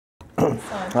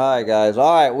Hi guys.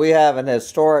 All right, we have an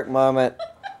historic moment.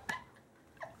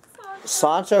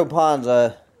 Sancho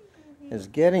Panza is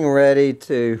getting ready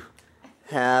to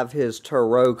have his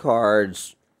tarot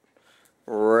cards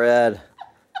read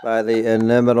by the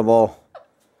inimitable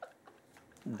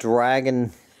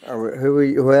dragon, or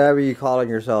whoever you calling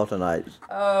yourself tonight.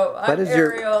 Oh, I'm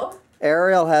Ariel.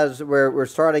 Ariel has. We're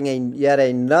starting yet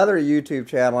another YouTube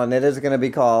channel, and it is going to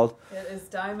be called. It is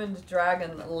Diamond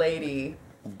Dragon Lady.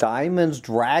 Diamond's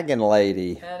Dragon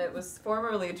Lady. And it was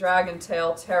formerly Dragon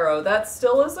Tail Tarot. That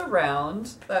still is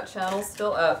around. That channel's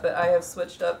still up, but I have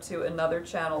switched up to another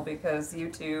channel because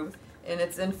YouTube, in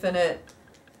its infinite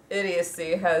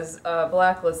idiocy, has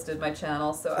blacklisted my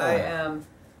channel. So I am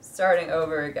starting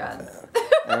over again.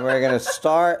 And we're going to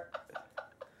start.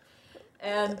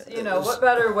 And, you know, what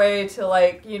better way to,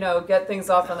 like, you know, get things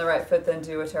off on the right foot than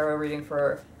do a tarot reading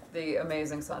for the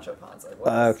amazing Sancho Panza.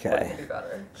 What could be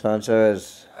better? Sancho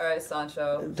is... All right,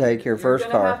 Sancho. Take your first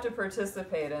card. You're going to have to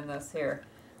participate in this here.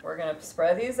 We're going to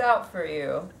spread these out for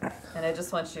you. And I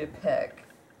just want you to pick.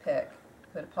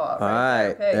 Put a paw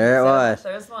right there. Okay, there it was.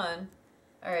 There's one.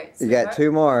 All right. You got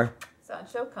two more.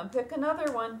 Sancho, come pick another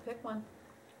one. Pick one.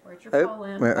 Where'd your paw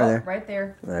land? There. Right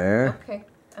there. There. Okay.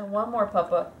 And one more,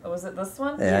 Papa. Oh, was it this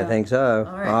one? Yeah, I think so.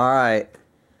 All right.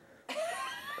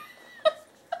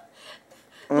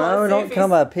 No, don't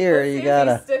come up here. You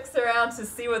gotta. If he sticks around to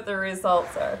see what the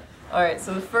results are. All right.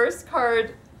 So the first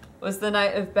card was the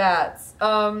Knight of Bats.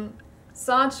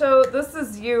 Sancho, this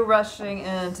is you rushing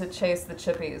in to chase the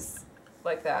chippies,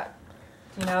 like that.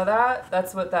 Do you know that?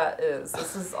 That's what that is.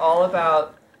 This is all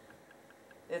about.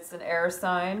 It's an air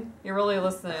sign. You're really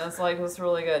listening. It's like, it was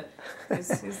really good.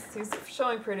 He's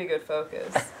showing pretty good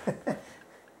focus.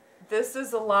 This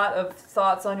is a lot of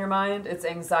thoughts on your mind. It's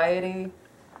anxiety.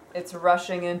 It's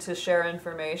rushing in to share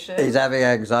information. He's having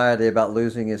anxiety about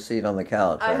losing his seat on the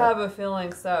couch. I have a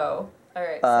feeling so. All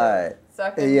right. So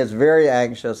second. He is very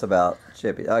anxious about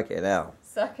Chippy. Okay, now.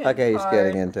 Second Okay, he's card,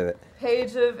 getting into it.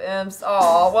 Page of Imps.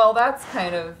 Oh, well, that's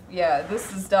kind of, yeah,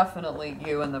 this is definitely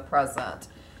you in the present.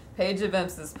 Page of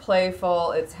Imps is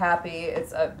playful, it's happy,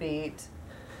 it's upbeat,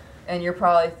 and you're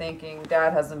probably thinking,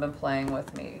 Dad hasn't been playing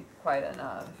with me quite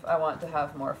enough. I want to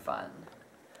have more fun.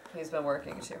 He's been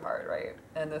working too hard, right?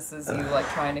 And this is you like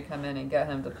trying to come in and get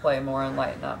him to play more and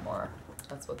lighten up more.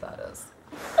 That's what that is.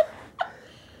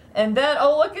 And then,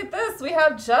 oh, look at this. We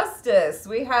have Justice.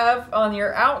 We have on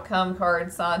your outcome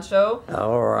card, Sancho.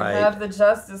 All right. We have the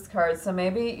Justice card. So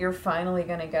maybe you're finally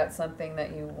going to get something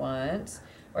that you want,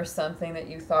 or something that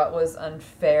you thought was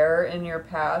unfair in your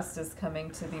past is coming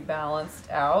to be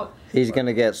balanced out. He's going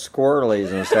to get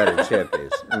Squirrelies instead of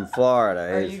Chippies in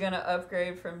Florida. Are you going to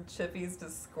upgrade from Chippies to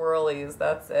Squirrelies?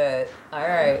 That's it. All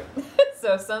right.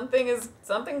 So something's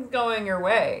going your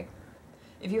way.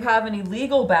 If you have any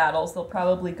legal battles, they'll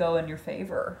probably go in your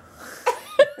favor.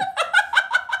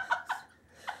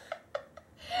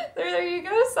 There you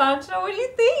go, Sancho. What do you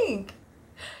think?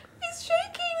 He's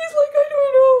shaking. He's like, I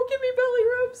don't know. Give me belly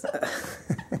rubs.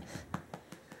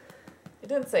 He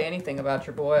didn't say anything about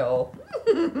your boil.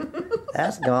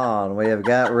 That's gone. We have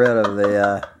got rid of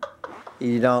the...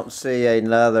 you don't see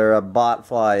another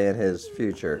botfly in his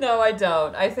future. No, I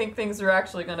don't. I think things are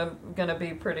actually gonna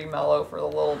be pretty mellow for the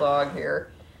little dog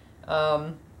here.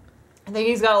 I think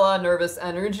he's got a lot of nervous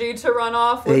energy to run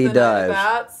off with the Knight of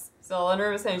Bats. So a lot of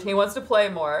nervous energy. He wants to play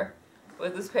more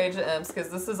with this Page of Imps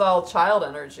because this is all child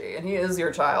energy, and he is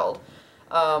your child.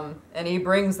 And he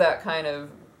brings that kind of,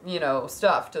 you know,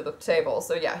 stuff to the table.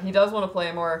 So yeah, he does want to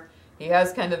play more. He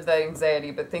has kind of that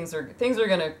anxiety, but things are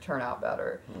going to turn out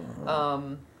better.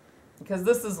 Because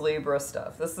this is Libra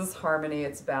stuff. This is harmony,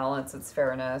 it's balance, it's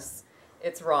fairness,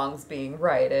 it's wrongs being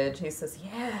righted. He says,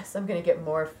 yes, I'm going to get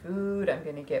more food, I'm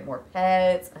going to get more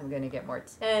pets, I'm going to get more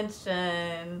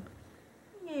attention.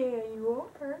 Yeah, you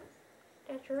are.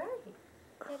 That's right.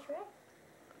 That's right.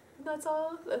 That's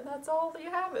all that you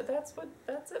have it. That's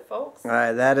it, folks. All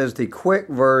right, that is the quick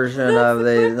version of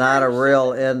the, not a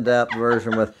real in-depth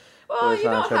version with... Well, you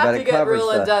don't have to get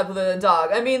real in-depth with a dog.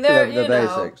 I mean, they're, the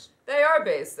basics. They are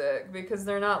basic because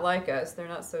they're not like us. They're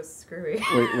not so screwy.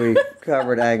 We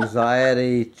covered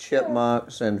anxiety,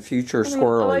 chipmunks, and future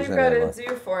squirrelies. All you've got to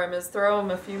do for him is throw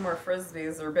him a few more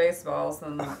frisbees or baseballs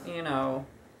and, you know,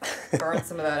 burn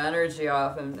some of that energy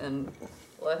off and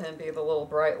let him be the little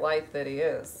bright light that he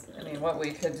is. I mean, what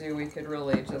we could do, we could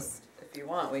really just, if you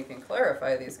want, we can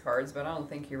clarify these cards, but I don't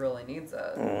think he really needs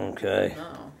it. Okay.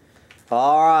 No.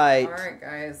 All right. All right,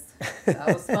 guys. That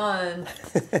was fun.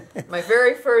 My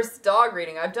very first dog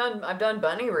reading. I've done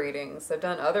bunny readings. I've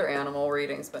done other animal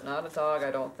readings, but not a dog,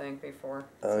 I don't think, before.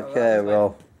 Okay,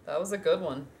 so That was a good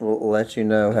one. We'll let you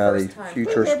know how the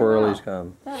future squirrelies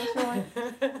come. That was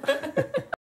really